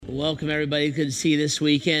Welcome, everybody. Good to see you this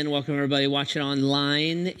weekend. Welcome, everybody watching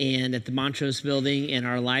online and at the Montrose Building and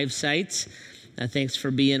our live sites. Thanks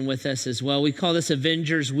for being with us as well. We call this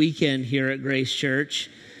Avengers Weekend here at Grace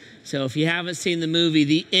Church. So if you haven't seen the movie,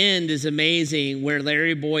 the end is amazing, where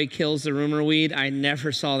Larry Boy kills the rumor weed. I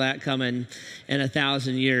never saw that coming in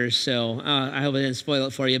 1,000 years. So I hope I didn't spoil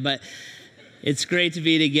it for you. But it's great to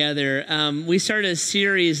be together. We started a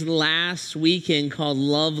series last weekend called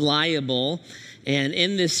Love Liable. And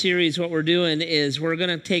in this series, what we're doing is we're going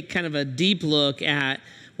to take kind of a deep look at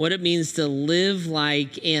what it means to live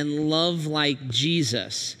like and love like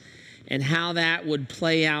Jesus and how that would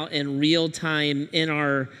play out in real time in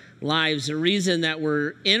our lives. The reason that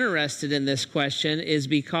we're interested in this question is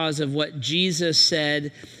because of what Jesus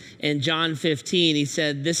said in John 15. He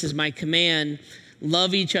said, "This is my command,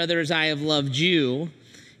 love each other as I have loved you."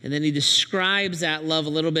 And then he describes that love a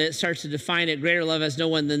little bit, starts to define it. Greater love has no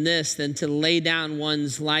one than this, than to lay down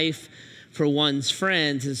one's life for one's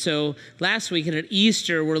friends. And so last week at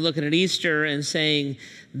Easter, we're looking at Easter and saying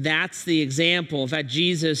that's the example. In fact,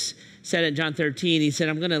 Jesus said in John 13, he said,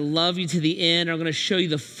 "I'm going to love you to the end. I'm going to show you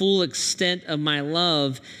the full extent of my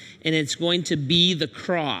love, and it's going to be the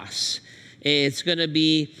cross. It's going to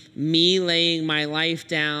be me laying my life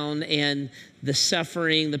down and the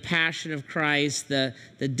suffering, the passion of Christ, the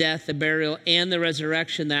death, the burial, and the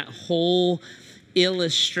resurrection." That whole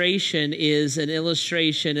illustration is an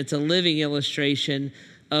illustration. It's a living illustration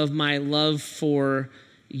of my love for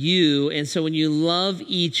you. And so when you love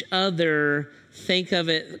each other, think of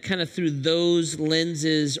it kind of through those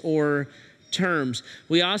lenses or terms.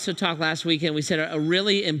 We also talked last weekend, we said a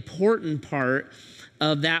really important part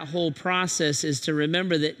of that whole process is to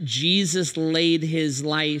remember that Jesus laid his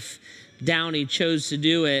life down. He chose to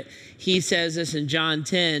do it. He says this in John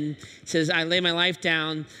 10. He says, "I lay my life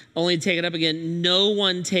down, only to take it up again. No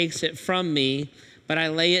one takes it from me, but I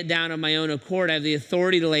lay it down on my own accord. I have the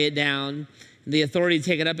authority to lay it down, the authority to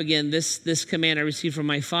take it up again. This command I received from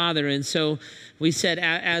my Father." And so we said,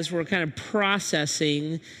 as we're kind of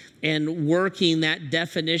processing and working that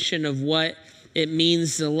definition of what it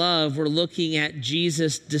means to love, we're looking at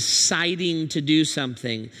Jesus deciding to do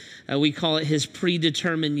something. We call it his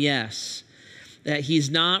predetermined yes. That he's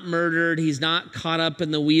not murdered, he's not caught up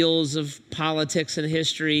in the wheels of politics and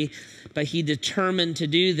history, but he determined to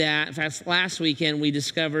do that. In fact, last weekend we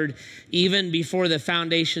discovered even before the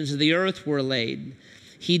foundations of the earth were laid,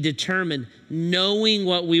 he determined, knowing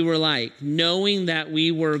what we were like, knowing that we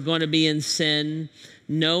were going to be in sin,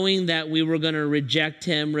 knowing that we were going to reject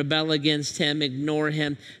him, rebel against him, ignore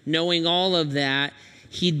him, knowing all of that,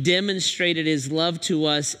 he demonstrated his love to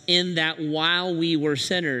us in that while we were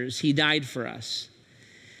sinners, he died for us.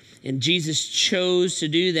 And Jesus chose to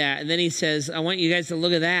do that. And then he says, I want you guys to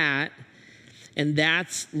look at that. And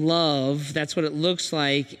that's love. That's what it looks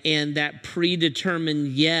like. And that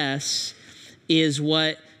predetermined yes is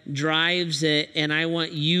what drives it. And I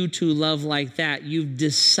want you to love like that. You've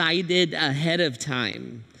decided ahead of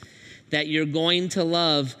time that you're going to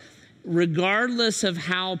love regardless of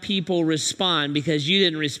how people respond, because you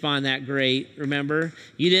didn't respond that great, remember?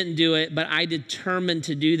 You didn't do it, but I determined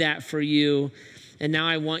to do that for you, and now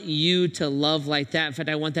I want you to love like that. In fact,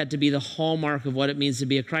 I want that to be the hallmark of what it means to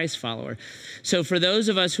be a Christ follower. So for those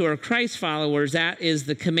of us who are Christ followers, that is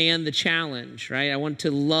the command, the challenge, right? I want to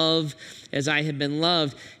love as I have been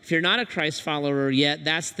loved. If you're not a Christ follower yet,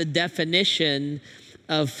 that's the definition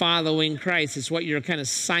of following Christ. It's what you're kind of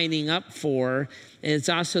signing up for. And it's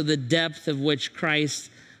also the depth of which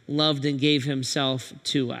Christ loved and gave himself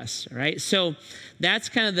to us, right? So that's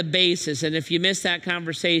kind of the basis. And if you missed that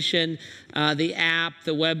conversation, the app,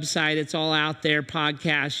 the website, it's all out there,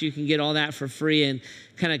 podcasts, you can get all that for free and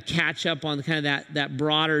kind of catch up on kind of that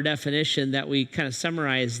broader definition that we kind of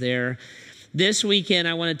summarized there. This weekend,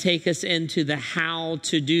 I want to take us into the how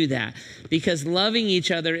to do that, because loving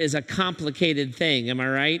each other is a complicated thing. Am I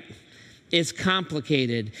right? It's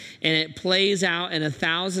complicated, and it plays out in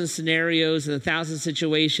 1,000 scenarios and 1,000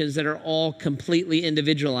 situations that are all completely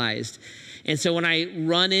individualized. And so when I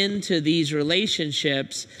run into these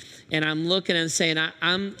relationships and I'm looking and saying,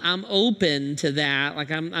 I'm open to that, like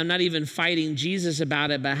I'm not even fighting Jesus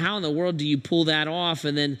about it, but how in the world do you pull that off?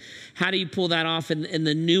 And then how do you pull that off in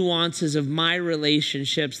the nuances of my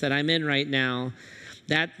relationships that I'm in right now?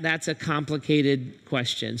 That's a complicated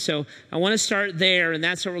question. So I want to start there, and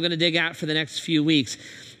that's what we're going to dig out for the next few weeks.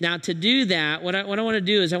 Now, to do that, what I want to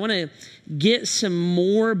do is I want to get some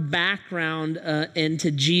more background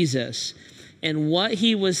into Jesus and what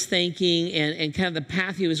he was thinking and kind of the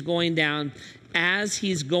path he was going down as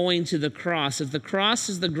he's going to the cross. If the cross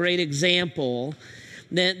is the great example,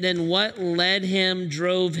 then what led him,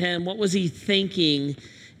 drove him, what was he thinking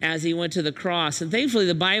as he went to the cross. And thankfully,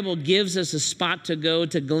 the Bible gives us a spot to go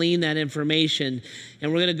to glean that information.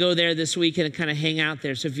 And we're going to go there this weekend and kind of hang out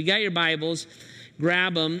there. So if you got your Bibles,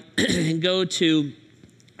 grab them and go to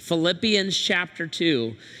Philippians chapter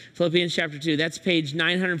 2. Philippians chapter 2. That's page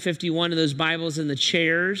 951 of those Bibles in the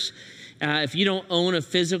chairs. If you don't own a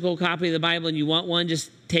physical copy of the Bible and you want one, just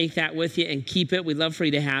take that with you and keep it. We'd love for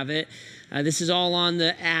you to have it. This is all on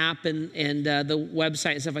the app and the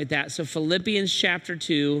website and stuff like that. So Philippians chapter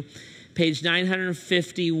 2, page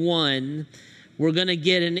 951, we're going to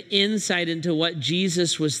get an insight into what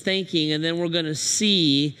Jesus was thinking, and then we're going to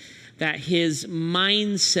see that his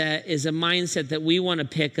mindset is a mindset that we want to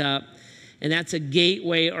pick up, and that's a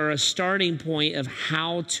gateway or a starting point of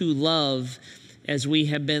how to love as we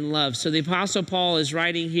have been loved. So the Apostle Paul is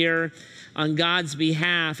writing here on God's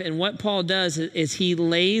behalf, and what Paul does is he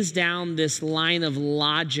lays down this line of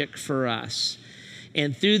logic for us.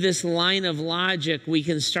 And through this line of logic, we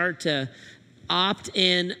can start to opt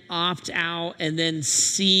in, opt out, and then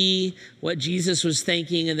see what Jesus was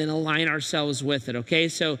thinking and then align ourselves with it, okay?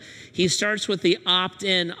 So he starts with the opt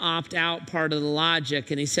in, opt out part of the logic,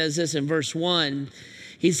 and he says this in verse 1.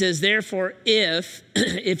 He says, therefore, if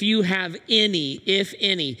you have any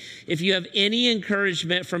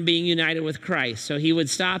encouragement from being united with Christ. So he would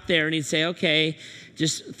stop there and he'd say, okay,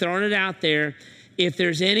 just throwing it out there. If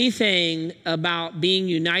there's anything about being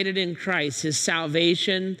united in Christ, his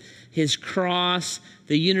salvation, his cross,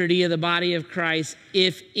 the unity of the body of Christ,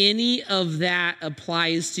 if any of that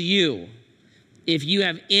applies to you, if you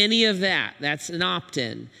have any of that, that's an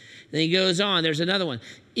opt-in. Then he goes on, there's another one.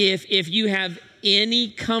 If you have any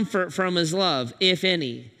comfort from his love, if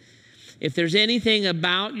any. If there's anything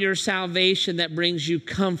about your salvation that brings you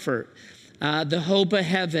comfort, the hope of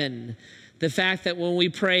heaven, the fact that when we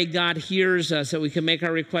pray, God hears us, that we can make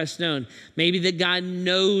our requests known. Maybe that God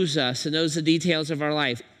knows us and knows the details of our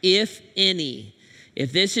life. If any,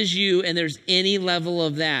 if this is you and there's any level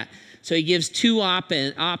of that. So he gives two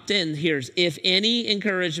opt-in. Here's if any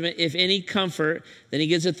encouragement, if any comfort. Then he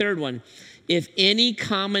gives a third one. If any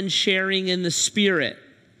common sharing in the Spirit.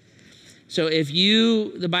 So if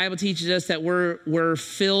the Bible teaches us that we're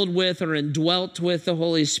filled with or indwelt with the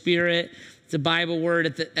Holy Spirit. It's a Bible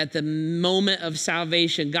word. At the moment of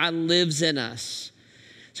salvation, God lives in us.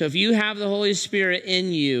 So if you have the Holy Spirit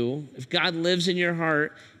in you, if God lives in your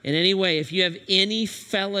heart in any way, if you have any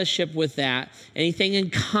fellowship with that, anything in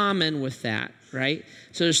common with that, right?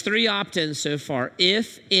 So there's three opt-ins so far.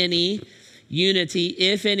 If any unity,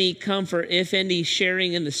 if any comfort, if any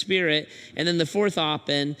sharing in the Spirit, and then the fourth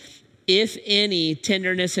opt-in, if any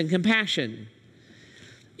tenderness and compassion.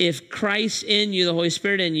 If Christ in you, the Holy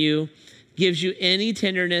Spirit in you, gives you any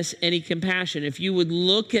tenderness, any compassion, if you would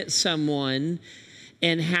look at someone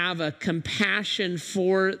and have a compassion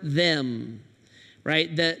for them,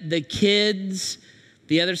 right? The kids,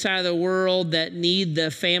 the other side of the world that need the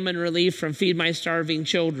famine relief from Feed My Starving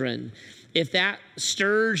Children, if that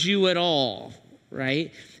stirs you at all,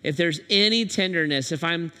 right? If there's any tenderness, if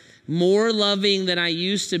I'm more loving than I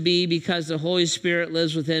used to be because the Holy Spirit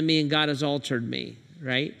lives within me and God has altered me,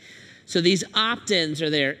 right? So these opt-ins are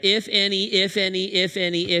there. If any, if any, if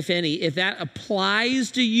any, if any. If that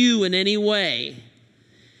applies to you in any way,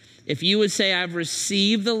 if you would say, I've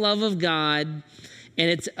received the love of God and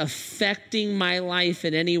it's affecting my life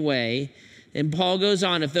in any way, and Paul goes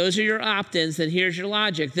on, if those are your opt-ins, then here's your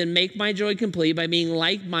logic. Then make my joy complete by being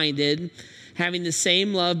like-minded, having the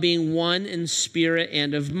same love, being one in spirit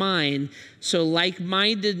and of mind. So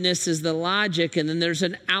like-mindedness is the logic, and then there's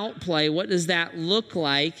an outplay. What does that look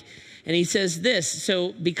like? And he says this,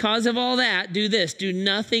 so because of all that, do this. Do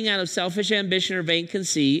nothing out of selfish ambition or vain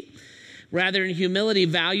conceit. Rather, in humility,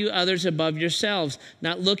 value others above yourselves,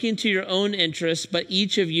 not looking to your own interests, but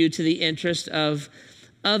each of you to the interest of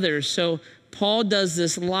others. So Paul does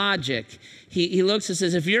this logic. He looks and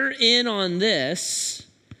says, if you're in on this,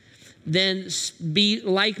 then be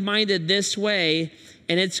like-minded this way,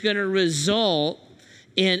 and it's going to result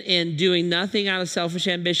in doing nothing out of selfish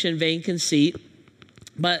ambition, vain conceit,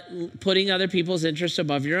 but putting other people's interests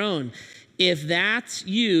above your own. If that's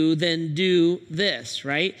you, then do this,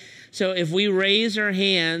 right? So if we raise our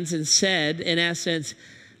hands and said, in essence,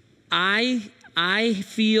 I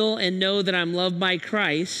feel and know that I'm loved by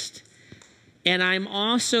Christ, and I'm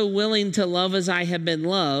also willing to love as I have been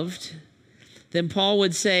loved, then Paul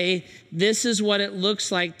would say, this is what it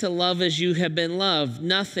looks like to love as you have been loved.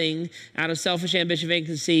 Nothing out of selfish ambition, vain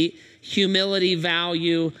conceit, humility,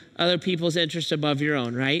 value, other people's interests above your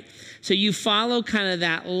own, right? So you follow kind of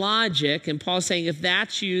that logic, and Paul's saying, if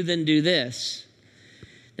that's you, then do this.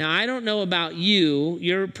 Now, I don't know about you.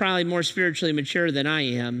 You're probably more spiritually mature than I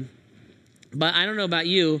am. But I don't know about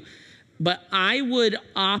you, but I would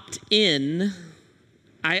opt in.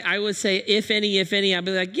 I would say, if any, I'd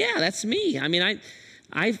be like, yeah, that's me. I mean,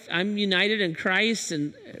 I'm united in Christ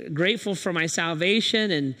and grateful for my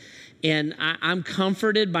salvation, and I'm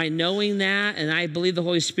comforted by knowing that, and I believe the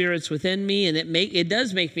Holy Spirit's within me, and it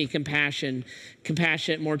does make me compassionate,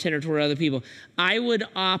 more tender toward other people. I would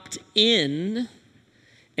opt in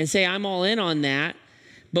and say I'm all in on that.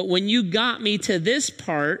 But when you got me to this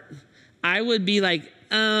part, I would be like,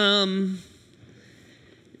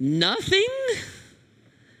 nothing?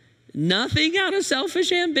 Nothing out of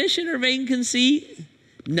selfish ambition or vain conceit?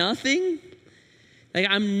 Nothing? Like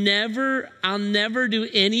I'll never do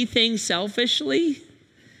anything selfishly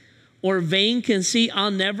or vain conceit. I'll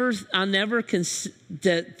never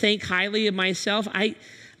think highly of myself.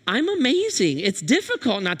 I'm amazing. It's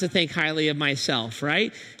difficult not to think highly of myself,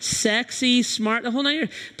 right? Sexy, smart, the whole nine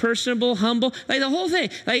yards, personable, humble, like the whole thing.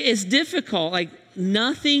 Like it's difficult. Like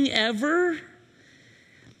nothing ever.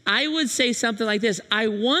 I would say something like this. I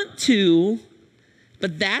want to,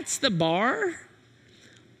 but that's the bar.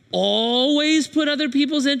 Always put other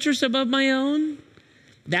people's interests above my own.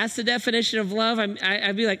 That's the definition of love.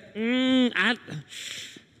 I'd be like,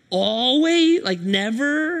 always, like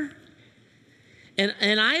never.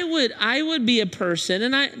 And I would be a person,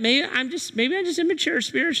 and maybe I'm just immature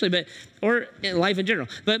spiritually, or in life in general.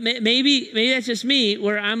 But maybe that's just me,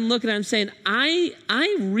 where I'm looking, I'm saying, I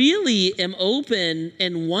really am open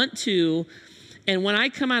and want to. And when I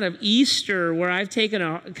come out of Easter, where I've taken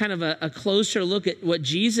a kind of a closer look at what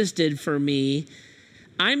Jesus did for me,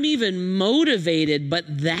 I'm even motivated. But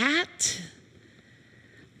that,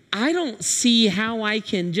 I don't see how I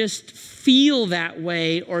can just feel that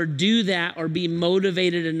way or do that or be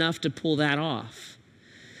motivated enough to pull that off.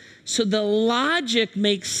 So the logic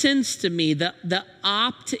makes sense to me. The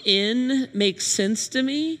opt-in makes sense to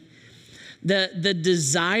me. The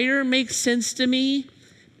desire makes sense to me.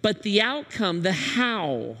 But the outcome, the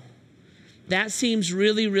how, that seems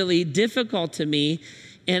really, really difficult to me.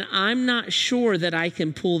 And I'm not sure that I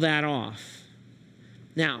can pull that off.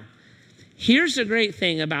 Now, here's the great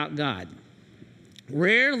thing about God.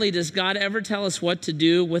 Rarely does God ever tell us what to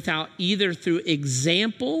do without either through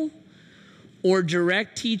example or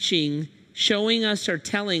direct teaching showing us or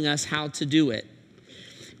telling us how to do it.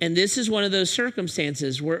 And this is one of those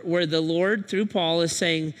circumstances where the Lord, through Paul, is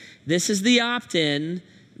saying, this is the opt-in,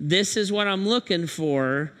 this is what I'm looking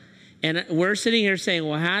for. And we're sitting here saying,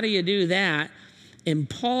 well, how do you do that? And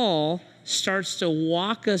Paul starts to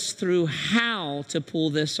walk us through how to pull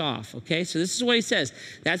this off, okay? So this is what he says.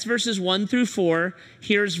 That's verses 1 through 4.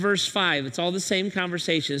 Here's verse 5. It's all the same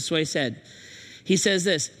conversation. This is what he said. He says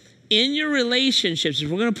this, in your relationships, if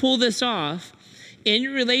we're going to pull this off, in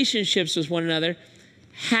your relationships with one another,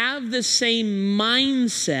 have the same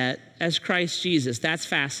mindset as Christ Jesus. That's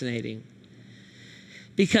fascinating.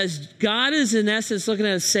 Because God is in essence looking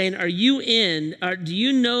at us saying, are you in? Do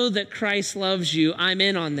you know that Christ loves you? I'm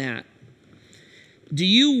in on that. Do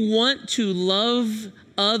you want to love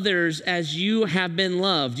others as you have been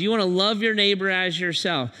loved? Do you want to love your neighbor as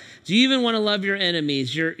yourself? Do you even want to love your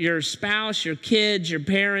enemies, your spouse, your kids, your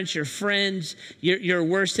parents, your friends, your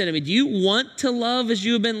worst enemy? Do you want to love as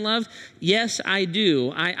you have been loved? Yes, I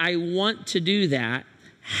do. I want to do that.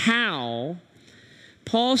 How?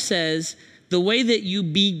 Paul says, the way that you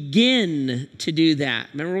begin to do that.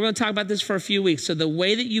 Remember, we're going to talk about this for a few weeks. So the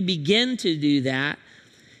way that you begin to do that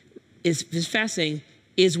is fascinating,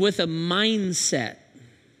 is with a mindset.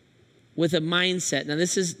 With a mindset. Now,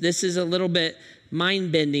 this is a little bit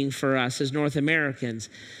mind-bending for us as North Americans,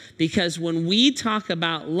 because when we talk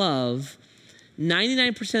about love,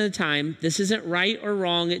 99% of the time, this isn't right or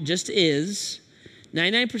wrong, it just is.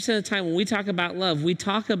 99% of the time when we talk about love, we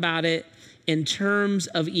talk about it in terms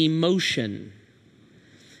of emotion.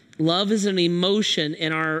 Love is an emotion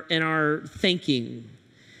in our thinking.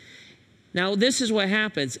 Now, this is what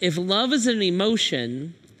happens. If love is an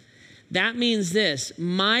emotion, that means this: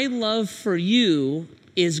 my love for you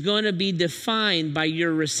is going to be defined by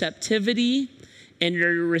your receptivity and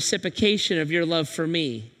your reciprocation of your love for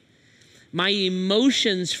me. My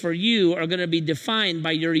emotions for you are going to be defined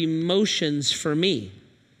by your emotions for me.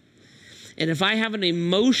 And if I have an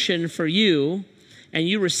emotion for you and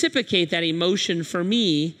you reciprocate that emotion for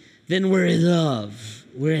me, then we're in love.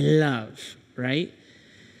 We're in love, right?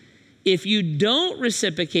 If you don't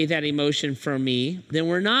reciprocate that emotion for me, then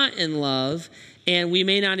we're not in love, and we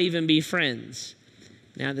may not even be friends.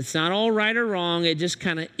 Now, that's not all right or wrong. It just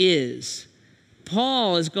kind of is.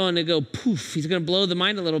 Paul is going to go poof. He's going to blow the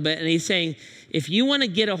mind a little bit, and he's saying, if you want to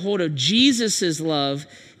get a hold of Jesus's love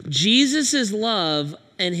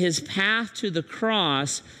and his path to the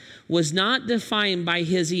cross was not defined by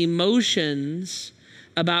his emotions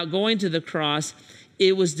about going to the cross.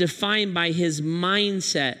 It was defined by his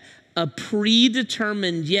mindset, a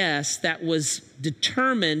predetermined yes that was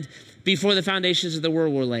determined before the foundations of the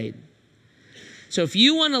world were laid. So if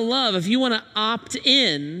you want to love, if you want to opt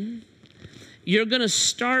in, you're going to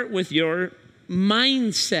start with your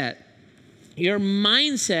mindset. Your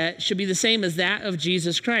mindset should be the same as that of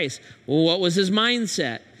Jesus Christ. Well, what was his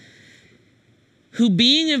mindset? Who,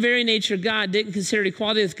 being in very nature God, didn't consider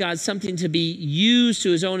equality with God something to be used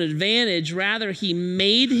to his own advantage. Rather, he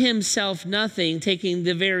made himself nothing, taking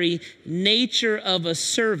the very nature of a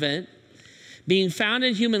servant. Being found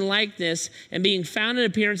in human likeness and being found in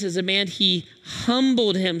appearance as a man, he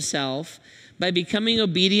humbled himself by becoming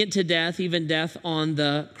obedient to death, even death on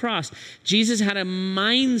the cross. Jesus had a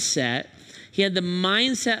mindset. He had the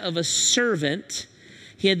mindset of a servant.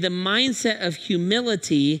 He had the mindset of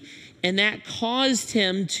humility, and that caused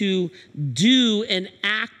him to do an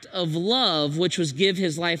act of love, which was give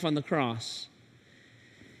his life on the cross.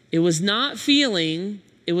 It was not feeling,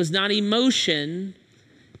 it was not emotion,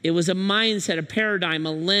 it was a mindset, a paradigm,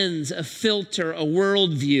 a lens, a filter, a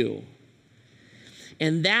worldview.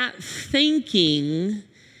 And that thinking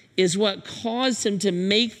is what caused him to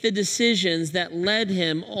make the decisions that led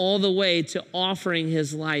him all the way to offering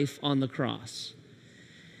his life on the cross.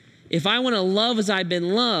 If I want to love as I've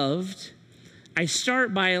been loved, I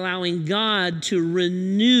start by allowing God to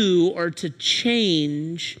renew or to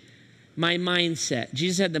change my mindset.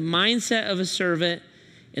 Jesus had the mindset of a servant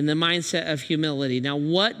and the mindset of humility. Now,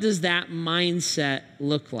 what does that mindset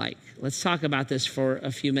look like? Let's talk about this for a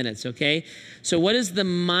few minutes, okay? So what is the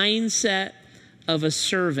mindset of a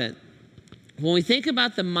servant? When we think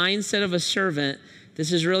about the mindset of a servant,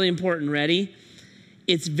 this is really important. Ready?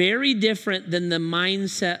 It's very different than the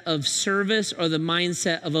mindset of service or the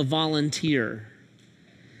mindset of a volunteer.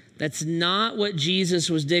 That's not what Jesus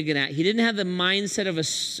was digging at. He didn't have the mindset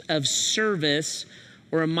of service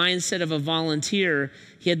or a mindset of a volunteer.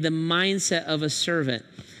 He had the mindset of a servant.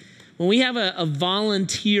 When we have a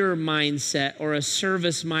volunteer mindset or a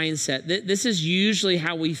service mindset, this is usually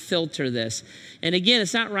how we filter this. And again,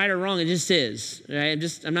 it's not right or wrong, it just is. Right?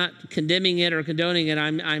 I'm not condemning it or condoning it,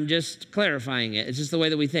 I'm just clarifying it. It's just the way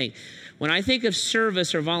that we think. When I think of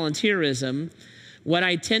service or volunteerism, what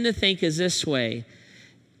I tend to think is this way: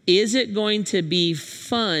 is it going to be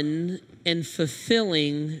fun and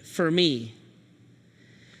fulfilling for me?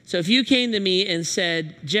 So if you came to me and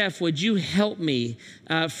said, Jeff, would you help me?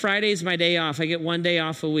 Friday's my day off. I get one day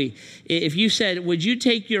off a week. If you said, would you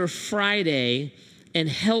take your Friday and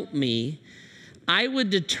help me? I would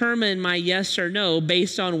determine my yes or no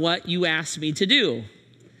based on what you asked me to do.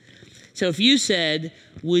 So if you said,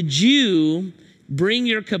 would you bring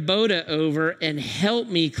your Kubota over and help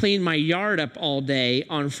me clean my yard up all day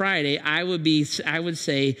on Friday, I would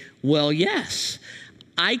say, well, yes.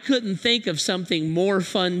 I couldn't think of something more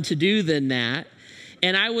fun to do than that,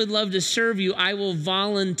 and I would love to serve you. I will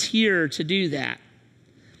volunteer to do that.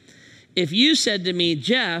 If you said to me,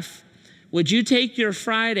 Jeff, would you take your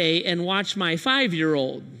Friday and watch my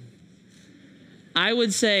 5-year-old? I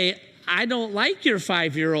would say, I don't like your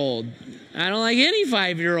 5-year-old. I don't like any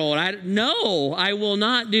 5-year-old. No, I will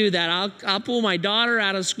not do that. I'll pull my daughter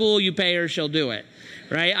out of school. You pay her, she'll do it.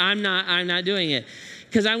 Right? I'm not doing it.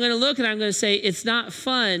 Because I'm going to look and I'm going to say, it's not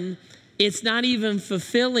fun. It's not even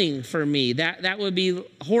fulfilling for me. That would be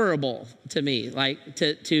horrible to me, like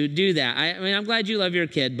to do that. I mean, I'm glad you love your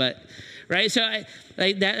kid, but, right? So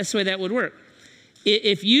that's the way that would work.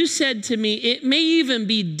 If you said to me, it may even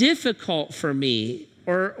be difficult for me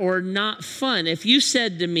or not fun. If you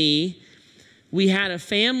said to me, we had a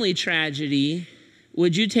family tragedy,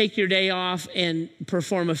 would you take your day off and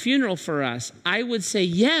perform a funeral for us? I would say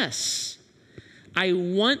yes. I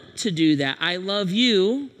want to do that. I love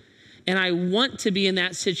you, and I want to be in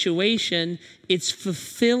that situation. It's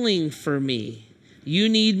fulfilling for me. You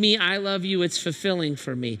need me. I love you. It's fulfilling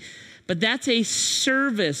for me. But that's a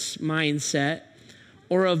service mindset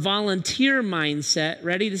or a volunteer mindset.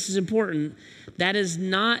 Ready? This is important. That is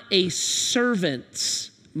not a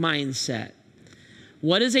servant's mindset.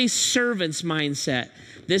 What is a servant's mindset?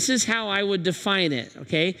 This is how I would define it,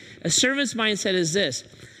 okay? A servant's mindset is this.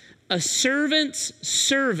 A servant's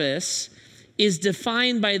service is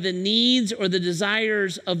defined by the needs or the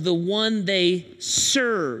desires of the one they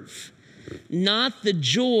serve, not the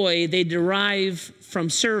joy they derive from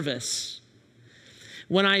service.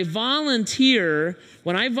 When I volunteer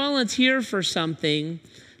for something,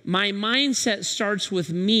 my mindset starts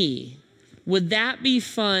with me. Would that be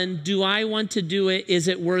fun? Do I want to do it? Is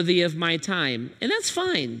it worthy of my time? And that's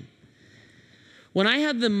fine. When I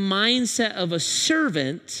have the mindset of a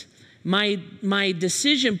servant, My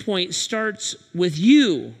decision point starts with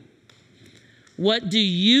you. What do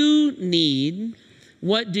you need?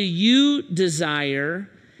 What do you desire?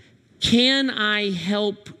 Can I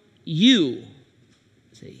help you?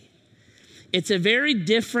 See, it's a very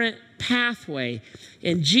different pathway.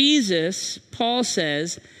 And Jesus, Paul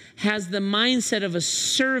says, has the mindset of a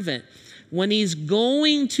servant. When he's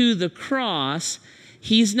going to the cross,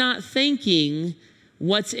 he's not thinking,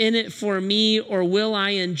 what's in it for me, or will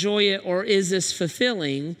I enjoy it, or is this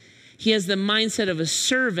fulfilling? He has the mindset of a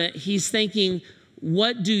servant. He's thinking,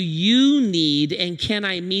 what do you need, and can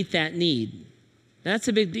I meet that need? That's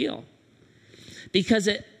a big deal, because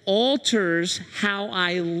it alters how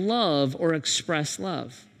I love or express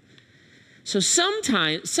love. So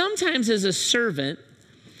sometimes as a servant,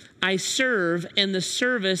 I serve and the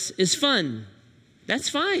service is fun. That's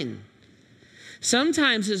fine.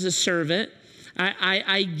 Sometimes as a servant,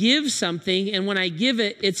 I give something, and when I give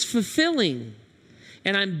it, it's fulfilling,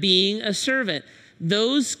 and I'm being a servant.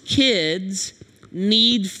 Those kids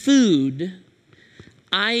need food.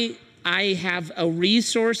 I have a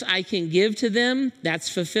resource I can give to them. That's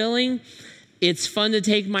fulfilling. It's fun to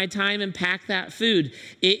take my time and pack that food.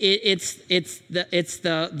 It's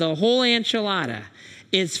the whole enchilada.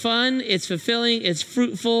 It's fun, it's fulfilling, it's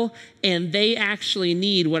fruitful, and they actually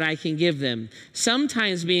need what I can give them.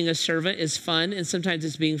 Sometimes being a servant is fun, and sometimes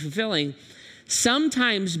it's being fulfilling.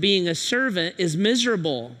 Sometimes being a servant is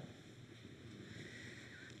miserable.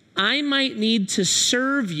 I might need to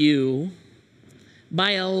serve you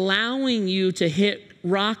by allowing you to hit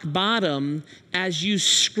rock bottom as you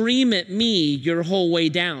scream at me your whole way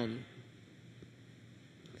down.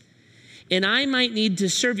 And I might need to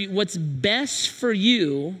serve you. What's best for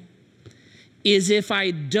you is if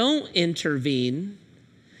I don't intervene,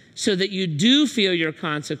 so that you do feel your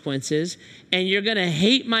consequences, and you're going to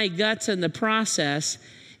hate my guts in the process,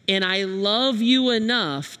 and I love you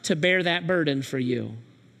enough to bear that burden for you.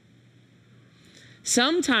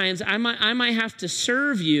 Sometimes I might have to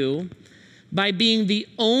serve you by being the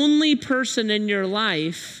only person in your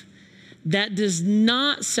life that does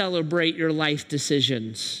not celebrate your life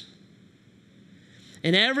decisions.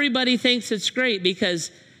 And everybody thinks it's great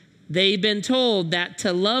because they've been told that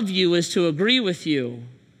to love you is to agree with you.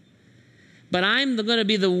 But I'm going to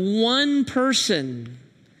be the one person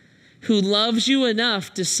who loves you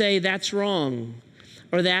enough to say that's wrong,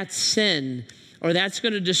 or that's sin, or that's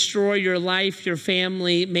going to destroy your life, your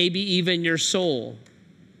family, maybe even your soul.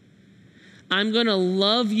 I'm going to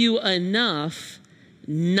love you enough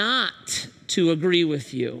not to agree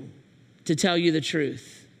with you, to tell you the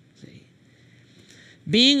truth. See?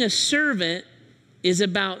 Being a servant is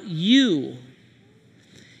about you.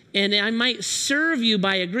 And I might serve you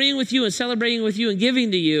by agreeing with you and celebrating with you and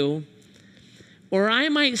giving to you, or I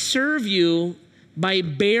might serve you by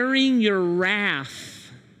bearing your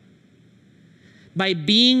wrath, by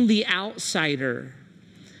being the outsider,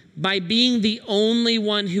 by being the only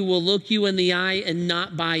one who will look you in the eye and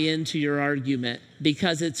not buy into your argument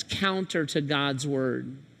because it's counter to God's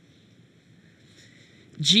word.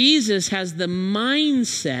 Jesus has the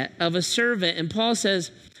mindset of a servant, and Paul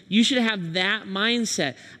says, you should have that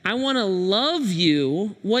mindset. I want to love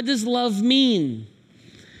you. What does love mean?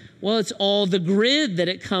 Well, it's all the grid that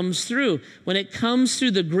it comes through. When it comes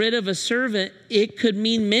through the grid of a servant, it could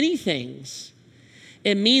mean many things.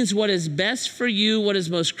 It means what is best for you, what is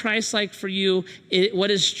most Christ-like for you,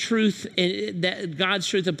 what is truth, that God's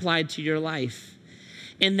truth applied to your life.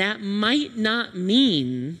 And that might not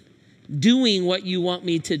mean doing what you want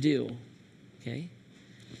me to do, okay?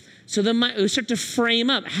 So then we start to frame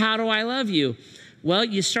up, how do I love you? Well,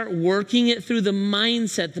 you start working it through the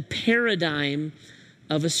mindset, the paradigm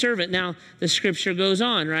of a servant. Now, the scripture goes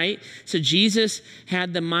on, right? So Jesus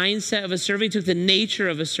had the mindset of a servant. He took the nature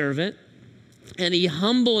of a servant, and he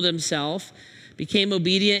humbled himself, became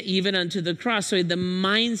obedient even unto the cross. So he had the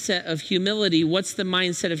mindset of humility. What's the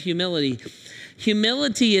mindset of humility?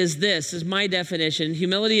 Humility is this, is my definition.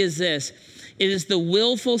 Humility is this. It is the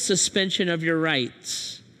willful suspension of your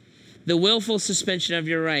rights. The willful suspension of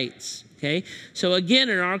your rights, okay? So again,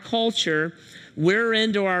 in our culture, we're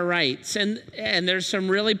into our rights. And there's some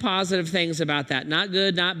really positive things about that. Not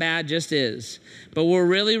good, not bad, just is. But we're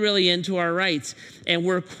really, really into our rights. And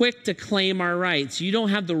we're quick to claim our rights. You don't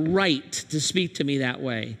have the right to speak to me that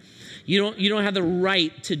way. You don't have the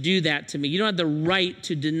right to do that to me. You don't have the right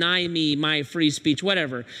to deny me my free speech,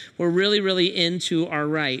 whatever. We're really, really into our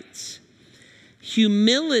rights.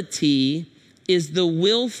 Humility is the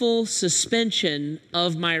willful suspension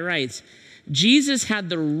of my rights. Jesus had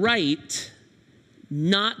the right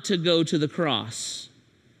not to go to the cross.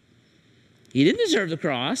 He didn't deserve the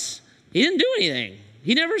cross. He didn't do anything.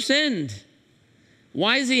 He never sinned.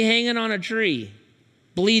 Why is he hanging on a tree,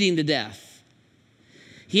 bleeding to death?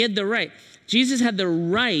 He had the right. Jesus had the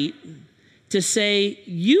right to say,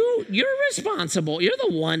 you're responsible. You're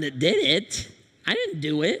the one that did it. I didn't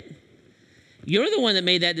do it. You're the one that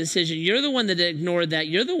made that decision. You're the one that ignored that.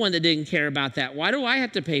 You're the one that didn't care about that. Why do I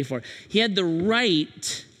have to pay for it? He had the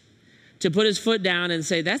right to put his foot down and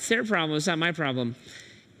say, that's their problem. It's not my problem.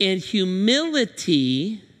 In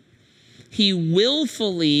humility, he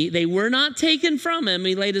willfully, they were not taken from him.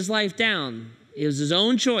 He laid his life down. It was his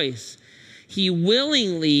own choice. He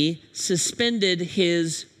willingly suspended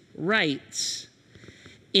his rights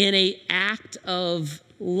in an act of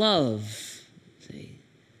love. See?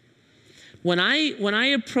 When I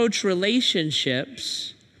approach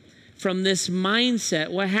relationships from this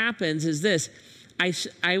mindset, what happens is this.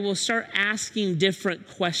 I will start asking different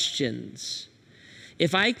questions.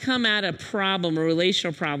 If I come at a problem, a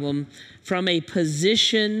relational problem, from a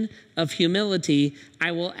position of humility,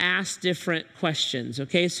 I will ask different questions,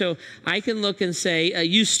 okay? So I can look and say,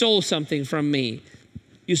 you stole something from me.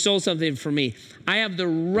 You stole something from me. I have the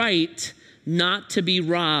right not to be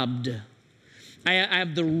robbed. I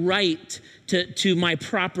have the right to my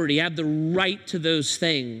property. I have the right to those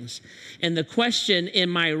things. And the question in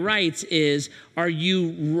my rights is, are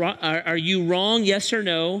you wrong? Yes or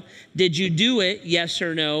no? Did you do it? Yes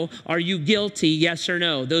or no? Are you guilty? Yes or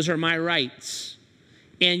no? Those are my rights.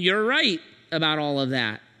 And you're right about all of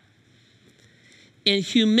that. In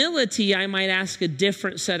humility, I might ask a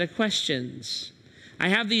different set of questions. I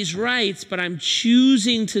have these rights, but I'm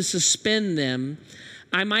choosing to suspend them.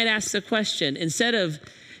 I might ask the question, instead of,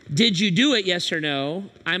 did you do it, yes or no?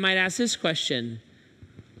 I might ask this question,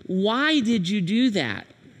 why did you do that?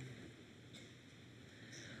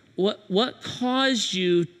 What caused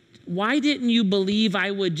you, why didn't you believe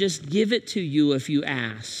I would just give it to you if you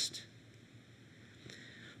asked?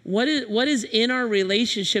 What is in our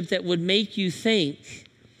relationship that would make you think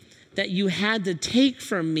that you had to take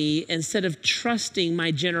from me instead of trusting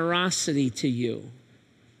my generosity to you?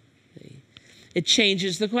 It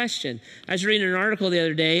changes the question. I was reading an article the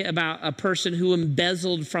other day about a person who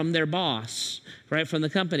embezzled from their boss, right, from the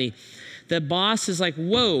company. The boss is like,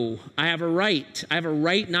 whoa, I have a right. I have a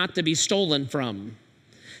right not to be stolen from.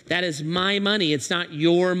 That is my money. It's not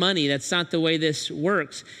your money. That's not the way this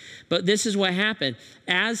works. But this is what happened.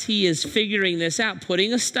 As he is figuring this out,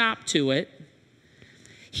 putting a stop to it,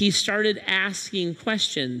 he started asking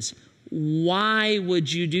questions. Why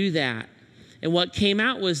would you do that? And what came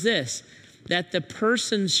out was this, that the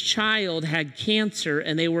person's child had cancer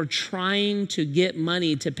and they were trying to get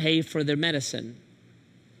money to pay for their medicine.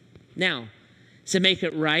 Now, does it make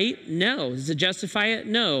it right? No. Does it justify it?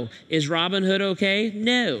 No. Is Robin Hood okay?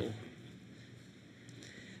 No.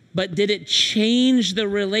 But did it change the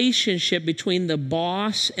relationship between the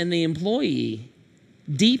boss and the employee?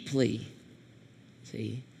 Deeply.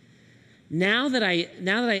 See? Now that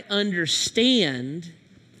I understand,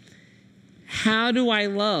 how do I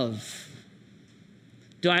love?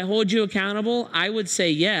 Do I hold you accountable? I would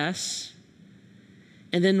say yes.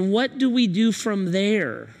 And then what do we do from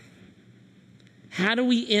there? How do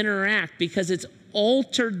we interact? Because it's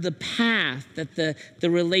altered the path that the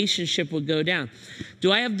relationship would go down.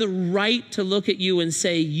 Do I have the right to look at you and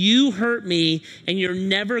say, you hurt me and you're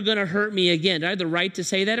never going to hurt me again? Do I have the right to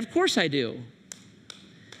say that? Of course I do.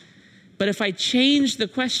 But if I change the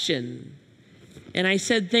question and I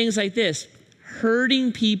said things like this,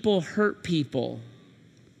 hurting people hurt people.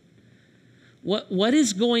 What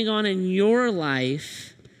is going on in your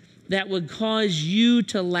life that would cause you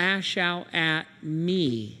to lash out at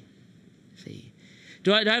me? See,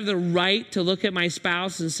 do I have the right to look at my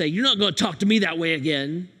spouse and say, you're not going to talk to me that way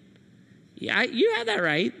again? Yeah, you have that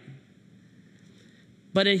right.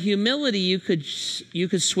 But in humility, you could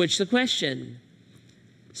switch the question.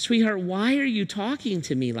 Sweetheart, why are you talking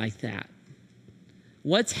to me like that?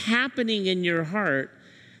 What's happening in your heart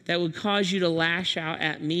that would cause you to lash out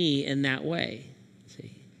at me in that way?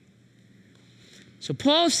 See? So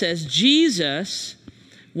Paul says Jesus,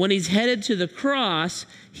 when he's headed to the cross,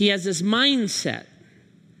 he has this mindset.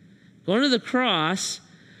 Going to the cross,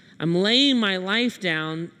 I'm laying my life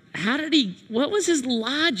down. What was his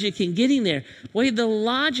logic in getting there? Well, he had the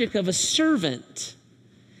logic of a servant.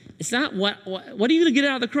 It's not what are you going to get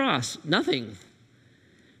out of the cross? Nothing.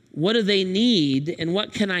 What do they need, and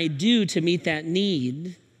what can I do to meet that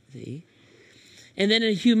need? See? And then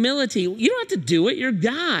in humility, you don't have to do it. You're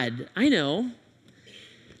God. I know.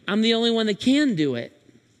 I'm the only one that can do it.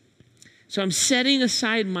 So I'm setting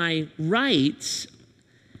aside my rights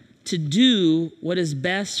to do what is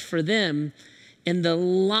best for them. And the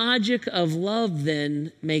logic of love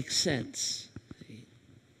then makes sense. See?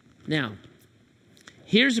 Now,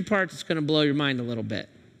 here's the part that's going to blow your mind a little bit,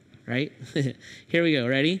 right? Here we go.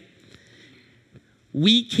 Ready?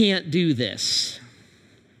 We can't do this.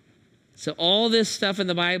 So all this stuff in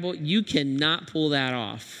the Bible, you cannot pull that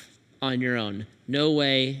off on your own. No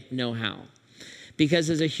way, no how. Because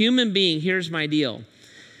as a human being, here's my deal.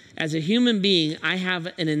 As a human being, I have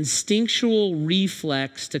an instinctual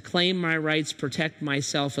reflex to claim my rights, protect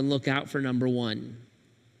myself, and look out for number one.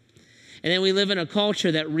 And then we live in a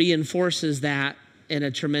culture that reinforces that in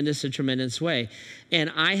a tremendous way.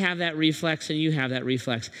 And I have that reflex and you have that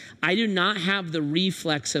reflex. I do not have the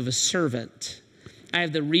reflex of a servant. I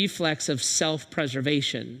have the reflex of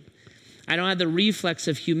self-preservation. I don't have the reflex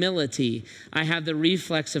of humility. I have the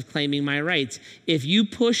reflex of claiming my rights. If you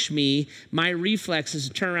push me, my reflex is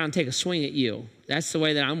to turn around and take a swing at you. That's the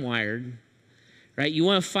way that I'm wired, right? You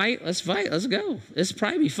want to fight? Let's fight. Let's go. This will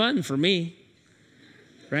probably be fun for me,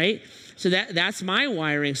 right? So that's my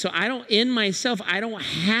wiring. So in myself, I don't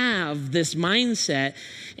have this mindset.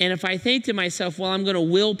 And if I think to myself, well, I'm going to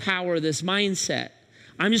willpower this mindset,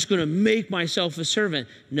 I'm just going to make myself a servant.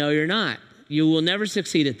 No, you're not. You will never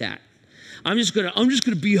succeed at that. I'm just going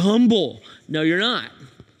to be humble. No, you're not.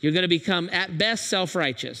 You're going to become, at best,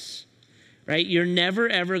 self-righteous, right? You're never,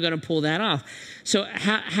 ever going to pull that off. So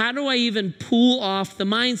how do I even pull off the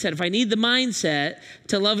mindset? If I need the mindset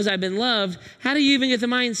to love as I've been loved, how do you even get the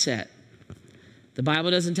mindset? The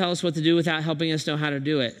Bible doesn't tell us what to do without helping us know how to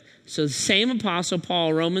do it. So the same Apostle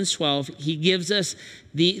Paul, Romans 12, he gives us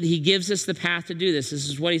the path to do this. This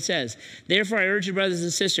is what he says. Therefore, I urge you, brothers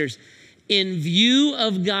and sisters, in view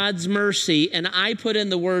of God's mercy, and I put in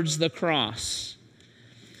the words the cross.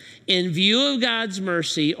 In view of God's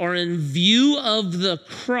mercy, or in view of the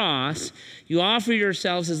cross, you offer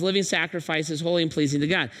yourselves as living sacrifices, holy and pleasing to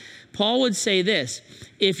God. Paul would say this: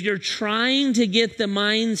 if you're trying to get the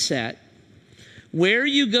mindset, where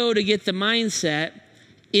you go to get the mindset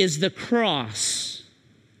is the cross.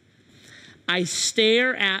 I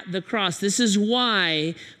stare at the cross. This is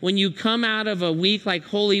why when you come out of a week like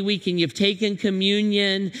Holy Week and you've taken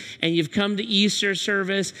communion and you've come to Easter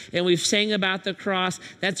service and we've sang about the cross,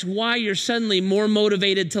 that's why you're suddenly more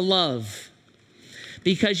motivated to love,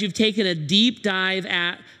 because you've taken a deep dive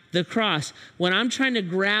at the cross. When I'm trying to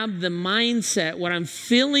grab the mindset, what I'm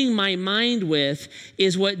filling my mind with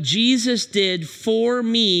is what Jesus did for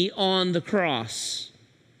me on the cross.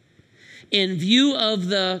 In view of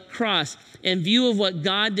the cross, in view of what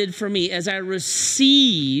God did for me, as I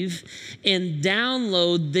receive and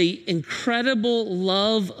download the incredible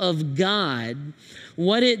love of God,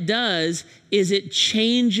 what it does is it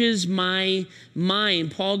changes my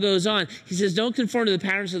mind. Paul goes on. He says, don't conform to the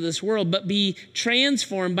patterns of this world, but be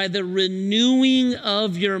transformed by the renewing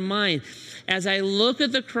of your mind. As I look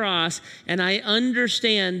at the cross and I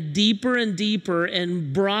understand deeper and deeper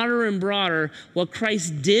and broader what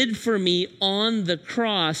Christ did for me on the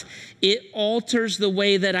cross, it alters the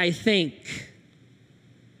way that I think.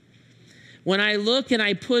 When I look and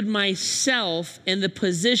I put myself in the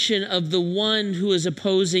position of the one who is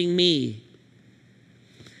opposing me,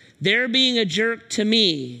 they're being a jerk to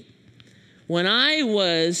me. When I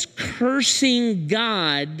was cursing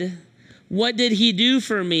God, what did he do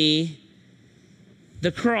for me?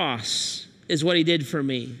 The cross is what he did for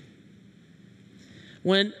me.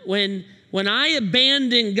 When I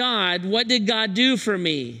abandoned God, what did God do for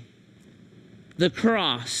me? The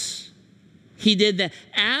cross. He did that.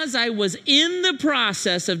 As I was in the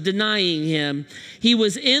process of denying him, he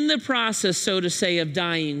was in the process, so to say, of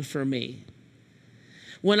dying for me.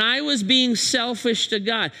 When I was being selfish to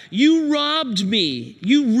God, you robbed me.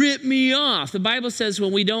 You ripped me off. The Bible says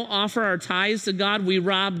when we don't offer our tithes to God, we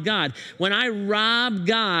rob God. When I rob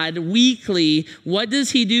God weekly, what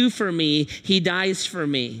does he do for me? He dies for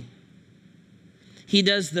me. He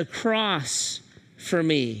does the cross for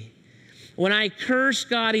me. When I curse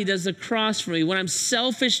God, he does the cross for me. When I'm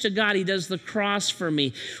selfish to God, he does the cross for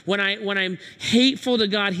me. When I'm hateful to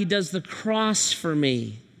God, he does the cross for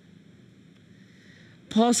me.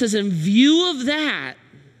 Paul says, in view of that,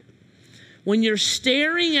 when you're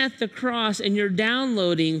staring at the cross and you're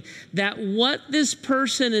downloading that what this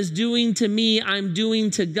person is doing to me, I'm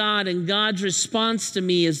doing to God, and God's response to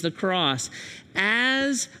me is the cross.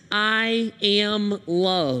 As I am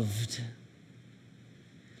loved.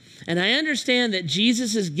 And I understand that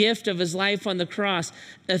Jesus' gift of his life on the cross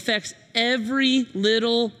affects every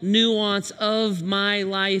little nuance of my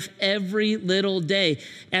life every little day.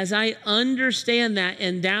 As I understand that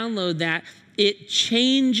and download that, it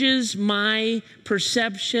changes my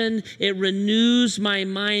perception. It renews my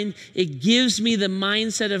mind. It gives me the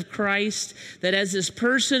mindset of Christ, that as this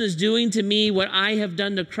person is doing to me what I have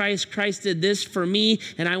done to Christ, Christ did this for me,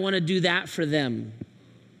 and I want to do that for them.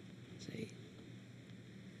 See?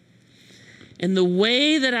 And the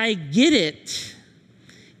way that I get it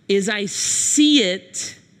is I see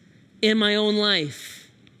it in my own life.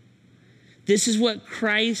 This is what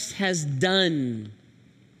Christ has done.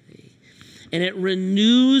 And it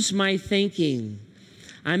renews my thinking.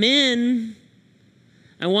 I'm in.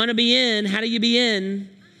 I want to be in. How do you be in?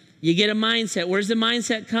 You get a mindset. Where's the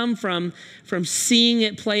mindset come from? From seeing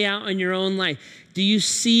it play out in your own life. Do you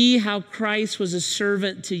see how Christ was a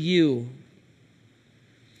servant to you?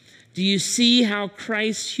 Do you see how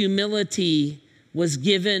Christ's humility was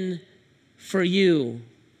given for you?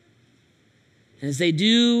 As they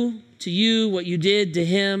do to you what you did to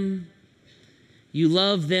him, you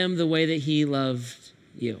love them the way that he loved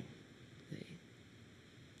you.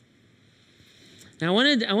 Now,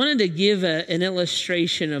 I wanted to give an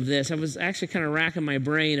illustration of this. I was actually kind of racking my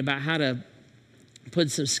brain about how to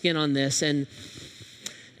put some skin on this. And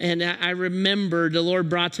I remembered the Lord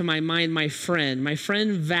brought to my mind my friend. My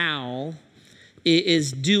friend Val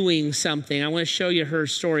is doing something. I want to show you her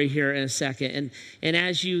story here in a second. And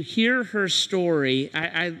as you hear her story,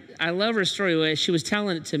 I love her story. She was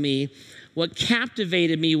telling it to me. What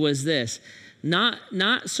captivated me was this.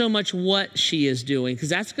 Not so much what she is doing, because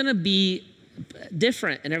that's going to be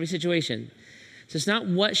different in every situation. So it's not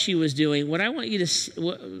what she was doing. What I want you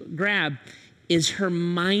to grab is her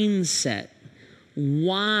mindset.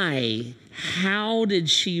 Why? How did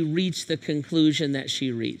she reach the conclusion that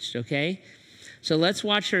she reached, okay? So let's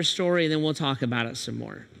watch her story, and then we'll talk about it some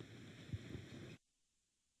more.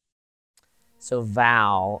 So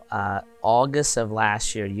Val, August of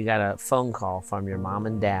last year, you got a phone call from your mom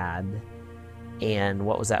and dad. And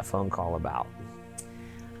what was that phone call about?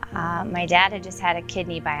 My dad had just had a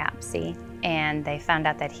kidney biopsy, and they found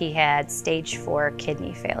out that he had stage 4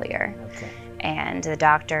 kidney failure. Okay. And the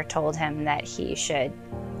doctor told him that he should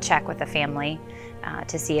check with the family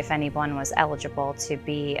to see if anyone was eligible to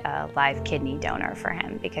be a live kidney donor for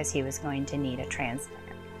him, because he was going to need a transplant.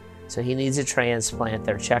 So he needs a transplant.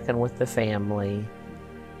 They're checking with the family.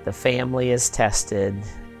 The family is tested,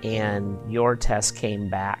 and your test came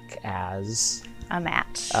back as a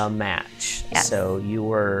match. A match. Yes. So you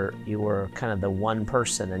were kind of the one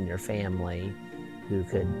person in your family who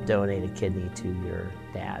could donate a kidney to your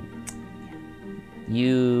dad.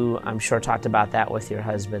 You, I'm sure, talked about that with your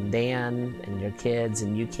husband, Dan, and your kids,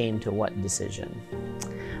 and you came to what decision?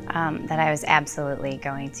 That I was absolutely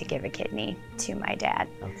going to give a kidney to my dad.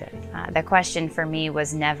 Okay. The question for me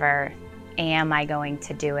was never, am I going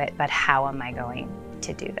to do it, but how am I going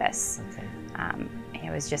to do this? Okay. It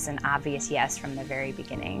was just an obvious yes from the very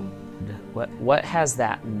beginning. What has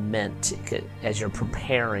that meant as you're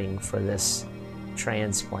preparing for this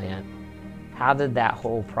transplant? How did that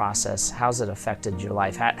whole process, how's it affected your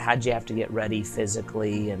life? How'd you have to get ready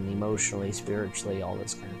physically and emotionally, spiritually, all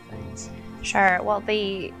those kind of things? Sure. Well,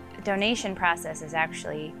 the donation process is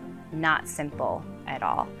actually not simple at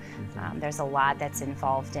all. Mm-hmm. There's a lot that's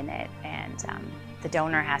involved in it, and the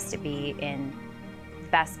donor has to be in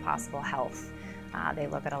best possible health. They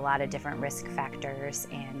look at a lot of different risk factors,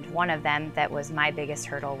 and one of them that was my biggest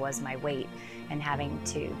hurdle was my weight, and having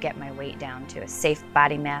to get my weight down to a safe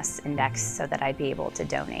body mass index so that I'd be able to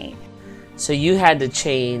donate. So you had to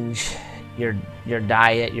change your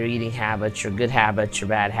diet, your eating habits, your good habits, your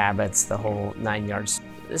bad habits, the whole 9 yards.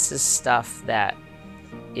 This is stuff that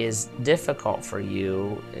is difficult for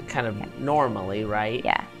you kind of normally, right?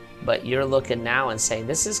 Yeah. But you're looking now and saying,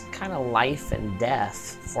 this is kind of life and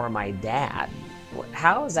death for my dad.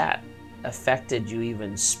 How has that affected you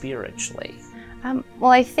even spiritually?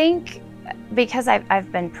 Well, I think because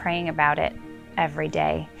I've been praying about it every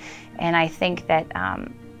day, and I think that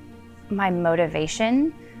my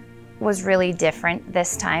motivation was really different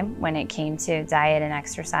this time when it came to diet and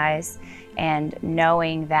exercise, and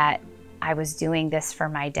knowing that I was doing this for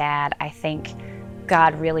my dad, I think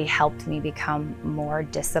God really helped me become more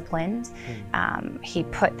disciplined. He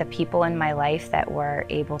put the people in my life that were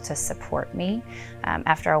able to support me.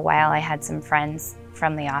 After a while, I had some friends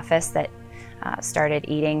from the office that started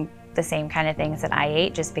eating the same kind of things that I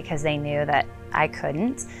ate just because they knew that I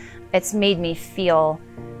couldn't. It's made me feel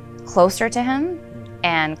closer to him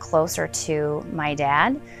and closer to my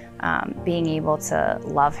dad. Being able to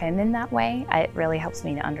love him in that way, it really helps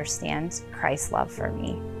me to understand Christ's love for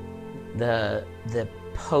me. The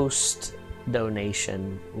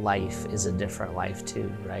post-donation life is a different life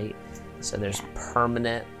too, right? So there's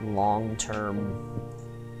permanent, long-term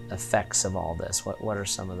effects of all this? What are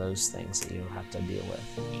some of those things that you have to deal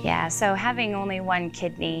with? Yeah, so having only one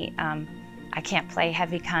kidney, I can't play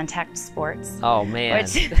heavy contact sports. Oh man,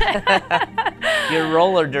 your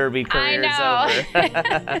roller derby career is over.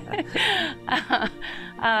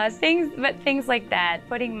 Things like that,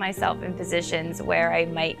 putting myself in positions where I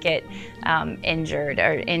might get injured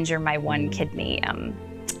or injure my one kidney.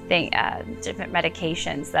 Different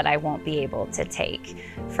medications that I won't be able to take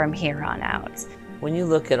from here on out. When you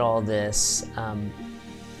look at all this,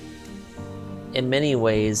 in many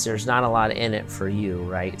ways, there's not a lot in it for you,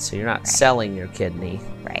 right? So you're not selling your kidney.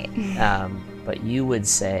 Right. But you would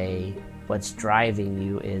say what's driving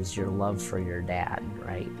you is your love for your dad,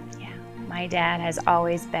 right? Yeah. My dad has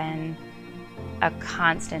always been a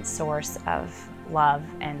constant source of love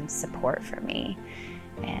and support for me.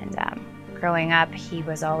 And growing up, he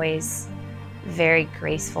was always very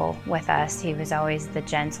graceful with us. He was always the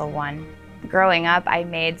gentle one. Growing up, I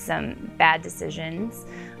made some bad decisions.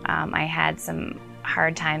 I had some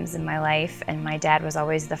hard times in my life, and my dad was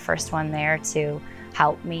always the first one there to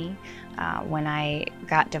help me. When I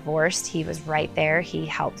got divorced, he was right there. He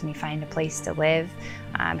helped me find a place to live.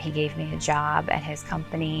 He gave me a job at his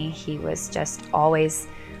company. He was just always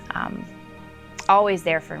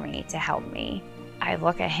there for me to help me. I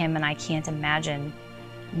look at him and I can't imagine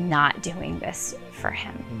not doing this for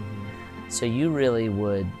him. Mm-hmm. So you really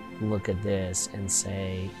would look at this and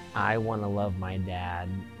say, I want to love my dad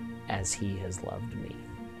as he has loved me,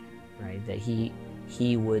 right? That he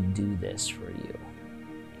would do this for you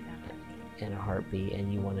in a heartbeat,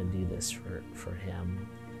 and you want to do this for him.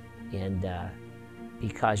 And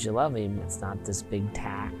because you love him, it's not this big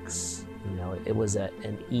tax. You know, it was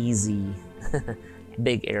an easy,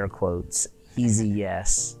 big air quotes, easy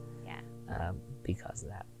yes, because of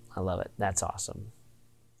that. I love it. That's awesome.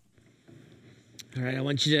 All right, I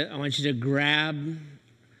want you to grab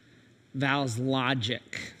Val's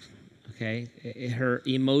logic, okay? Her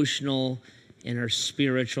emotional and her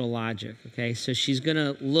spiritual logic, okay? So she's going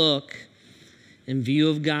to look, in view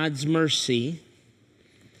of God's mercy,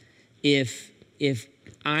 if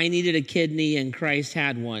I needed a kidney and Christ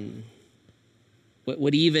had one,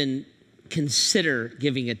 would he even consider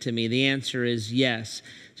giving it to me? The answer is yes.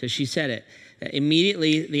 So she said it.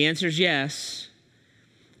 Immediately, the answer is yes.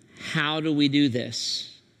 How do we do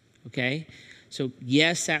this? Okay? So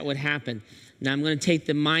yes, that would happen. Now I'm going to take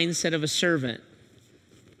the mindset of a servant.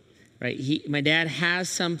 Right? My dad has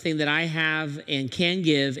something that I have and can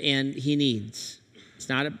give and he needs.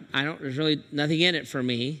 There's really nothing in it for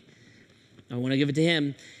me. I want to give it to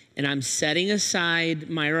him. And I'm setting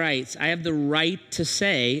aside my rights. I have the right to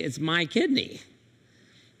say it's my kidney.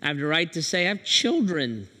 I have the right to say I have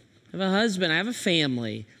children. I have a husband. I have a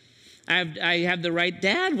family. I have the right,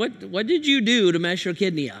 Dad, what did you do to mess your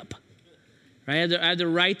kidney up? Right? I have the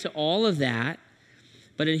right to all of that.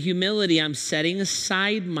 But in humility, I'm setting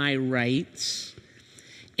aside my rights.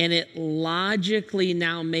 And it logically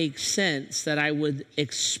now makes sense that I would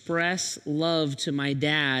express love to my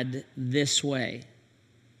dad this way.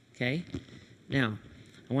 Okay? Now,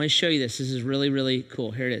 I want to show you this. This is really, really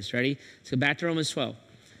cool. Here it is. Ready? Let's go back to Romans 12.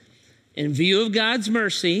 In view of God's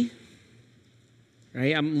mercy,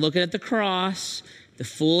 right? I'm looking at the cross, the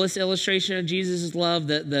fullest illustration of Jesus' love,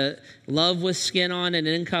 the love with skin on and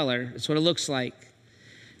in color. That's what it looks like.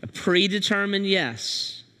 A predetermined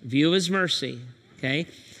yes. View of his mercy. Okay?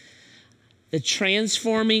 The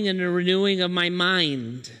transforming and the renewing of my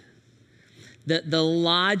mind. The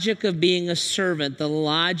logic of being a servant, the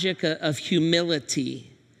logic of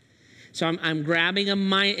humility. So I'm grabbing a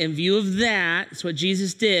mind, in view of that, that's what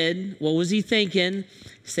Jesus did. What was he thinking?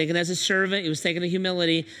 He's thinking as a servant, he was thinking of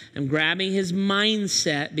humility. I'm grabbing his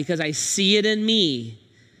mindset because I see it in me.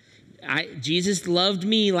 Jesus loved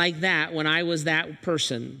me like that when I was that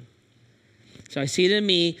person. So I see it in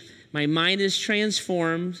me. My mind is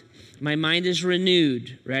transformed. My mind is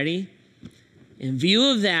renewed. Ready? In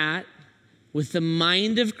view of that, with the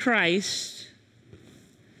mind of Christ,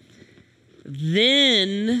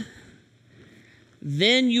 then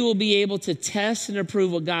you will be able to test and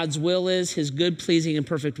approve what God's will is, his good, pleasing, and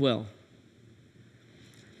perfect will.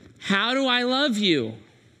 How do I love you?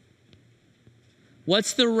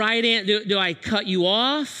 What's the right answer? Do I cut you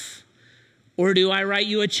off? Or do I write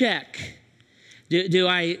you a check? Do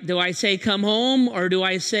I say come home? Or do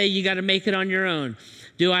I say you got to make it on your own?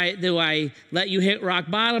 Do I let you hit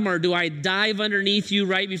rock bottom, or do I dive underneath you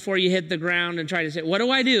right before you hit the ground and try to say, what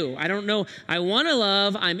do? I don't know. I want to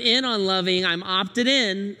love. I'm in on loving. I'm opted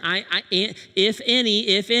in. If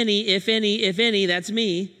any, that's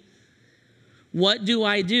me. What do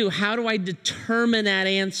I do? How do I determine that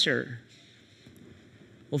answer?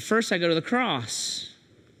 Well, first I go to the cross.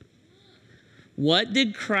 What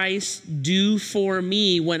did Christ do for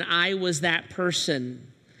me when I was that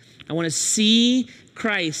person? I want to see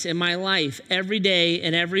Christ in my life every day,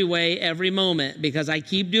 in every way, every moment, because I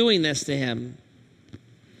keep doing this to him.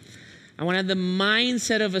 I want to have the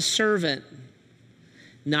mindset of a servant,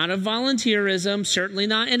 not of volunteerism, certainly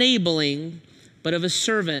not enabling, but of a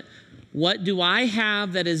servant. What do I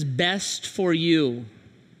have that is best for you?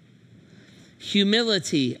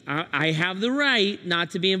 Humility. I have the right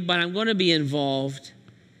not to be, but I'm going to be involved.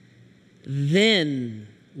 Then,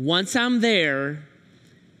 once I'm there,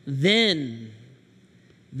 then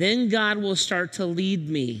God will start to lead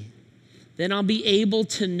me. Then I'll be able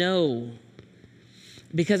to know.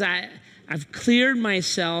 Because I've cleared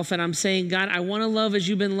myself and I'm saying, God, I want to love as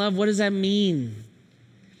you've been loved. What does that mean?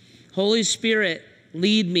 Holy Spirit,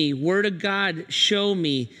 lead me. Word of God, show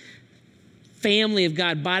me. Family of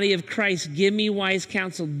God, body of Christ, give me wise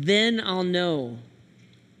counsel. Then I'll know.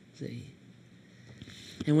 See?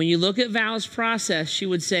 And when you look at Val's process, she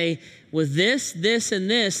would say, with this,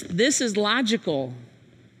 and this is logical.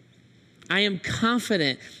 I am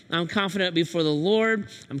confident. I'm confident before the Lord.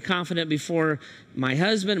 I'm confident before my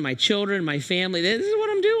husband, my children, my family. This is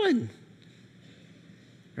what I'm doing.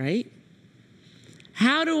 Right?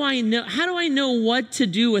 How do I know what to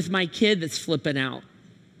do with my kid that's flipping out?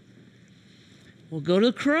 Well, go to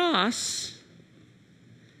the cross.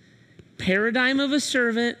 Paradigm of a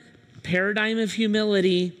servant, paradigm of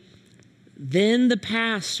humility. Then the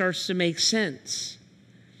past starts to make sense.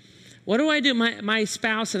 What do I do? My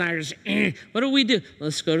spouse and I are just, what do we do?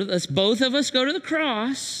 Let's both of us go to the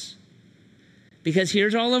cross, because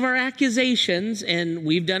here's all of our accusations, and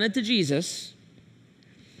we've done it to Jesus.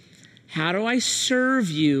 How do I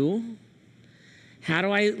serve you? How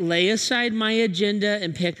do I lay aside my agenda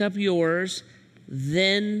and pick up yours?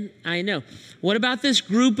 Then I know. What about this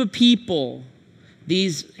group of people,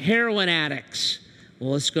 these heroin addicts?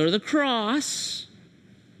 Well, let's go to the cross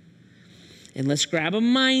and let's grab a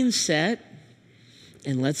mindset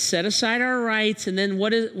and let's set aside our rights. And then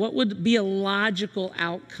what would be a logical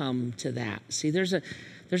outcome to that? See, there's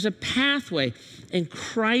a pathway, and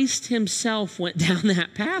Christ himself went down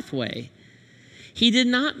that pathway. He did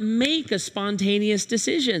not make a spontaneous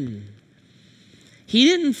decision. He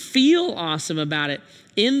didn't feel awesome about it.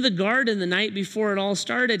 In the garden the night before it all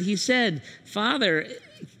started, he said, Father,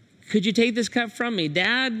 could you take this cup from me?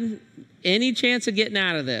 Dad, any chance of getting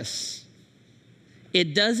out of this?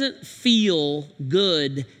 It doesn't feel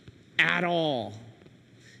good at all.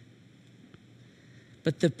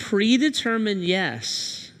 But the predetermined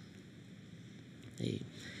yes,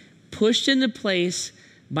 pushed into place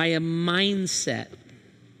by a mindset,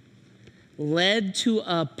 led to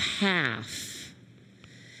a path.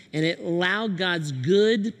 And it allowed God's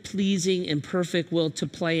good, pleasing, and perfect will to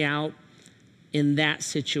play out in that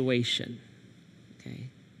situation. Okay?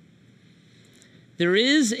 There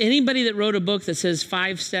is anybody that wrote a book that says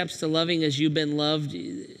 5 steps to loving as you've been loved,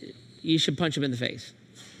 you should punch him in the face.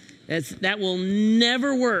 That will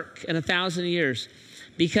never work in 1,000 years,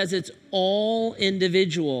 because it's all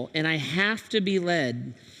individual, and I have to be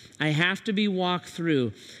led. I have to be walked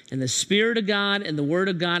through. And the Spirit of God and the Word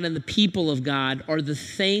of God and the people of God are the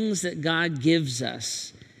things that God gives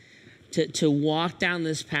us to walk down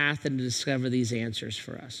this path and to discover these answers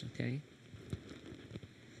for us, okay?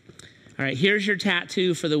 All right, here's your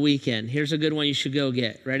tattoo for the weekend. Here's a good one you should go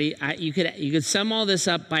get. Ready? You could sum all this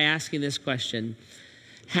up by asking this question.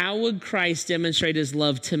 How would Christ demonstrate his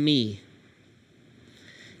love to me?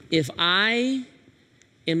 If I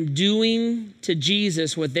am doing to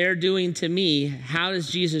Jesus what they're doing to me, how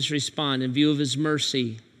does Jesus respond in view of his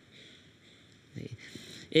mercy?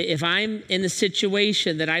 If I'm in the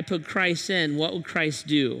situation that I put Christ in, what would Christ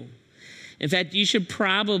do? In fact, you should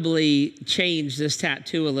probably change this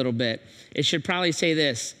tattoo a little bit. It should probably say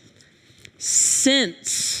this: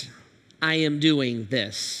 since I am doing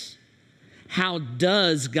this, how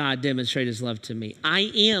does God demonstrate his love to me?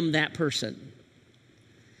 I am that person.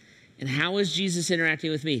 And how is Jesus interacting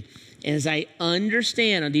with me? And as I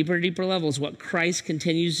understand on deeper and deeper levels what Christ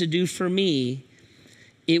continues to do for me,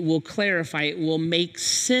 it will clarify, it will make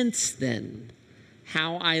sense then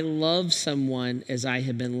how I love someone as I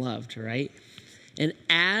have been loved, right? And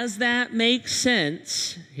as that makes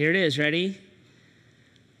sense, here it is, ready?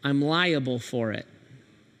 I'm liable for it.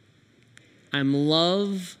 I'm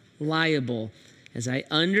love liable. As I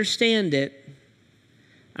understand it,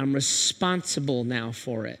 I'm responsible now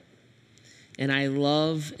for it. And I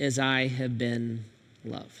love as I have been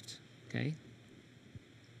loved, okay?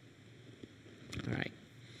 All right.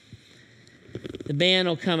 The band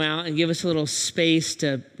will come out and give us a little space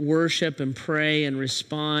to worship and pray and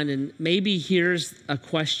respond. And maybe here's a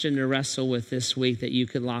question to wrestle with this week that you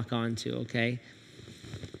could lock onto, okay?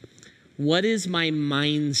 What is my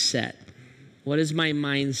mindset? What is my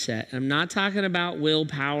mindset? I'm not talking about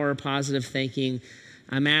willpower, positive thinking.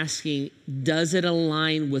 I'm asking, does it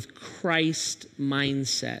align with Christ's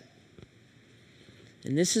mindset?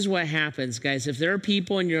 And this is what happens, guys. If there are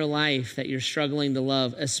people in your life that you're struggling to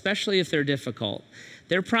love, especially if they're difficult,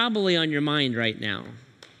 they're probably on your mind right now.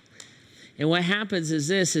 And what happens is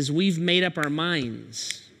this, is we've made up our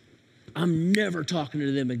minds. I'm never talking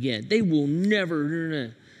to them again. They will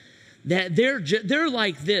never, that they're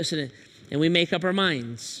like this. And we make up our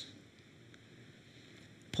minds.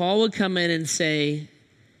 Paul would come in and say,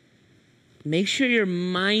 make sure your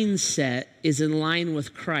mindset is in line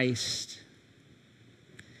with Christ.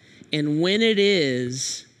 And when it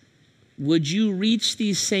is, would you reach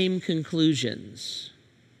these same conclusions?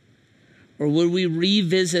 Or would we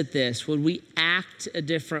revisit this? Would we act a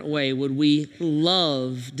different way? Would we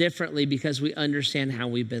love differently because we understand how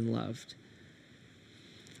we've been loved?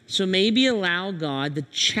 So maybe allow God to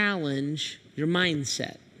challenge your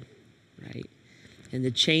mindset, right? And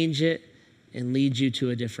to change it and lead you to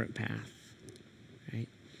a different path, right?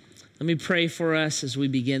 Let me pray for us as we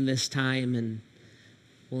begin this time, and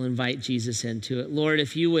we'll invite Jesus into it. Lord,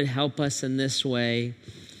 if you would help us in this way,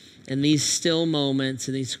 in these still moments,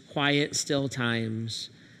 in these quiet, still times,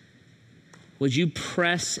 would you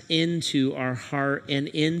press into our heart and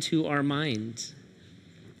into our mind?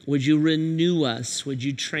 Would you renew us? Would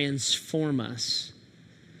you transform us?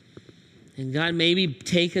 And God, maybe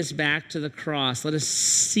take us back to the cross. Let us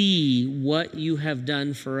see what you have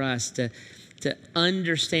done for us to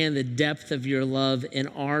understand the depth of your love in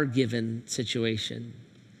our given situation,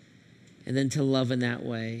 and then to love in that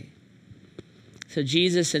way. So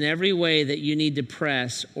Jesus, in every way that you need to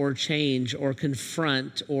press or change or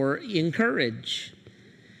confront or encourage,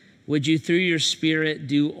 would you through your Spirit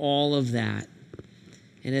do all of that?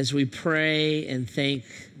 And as we pray and think,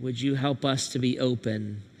 would you help us to be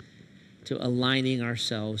open to aligning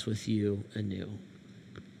ourselves with you anew?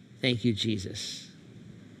 Thank you, Jesus.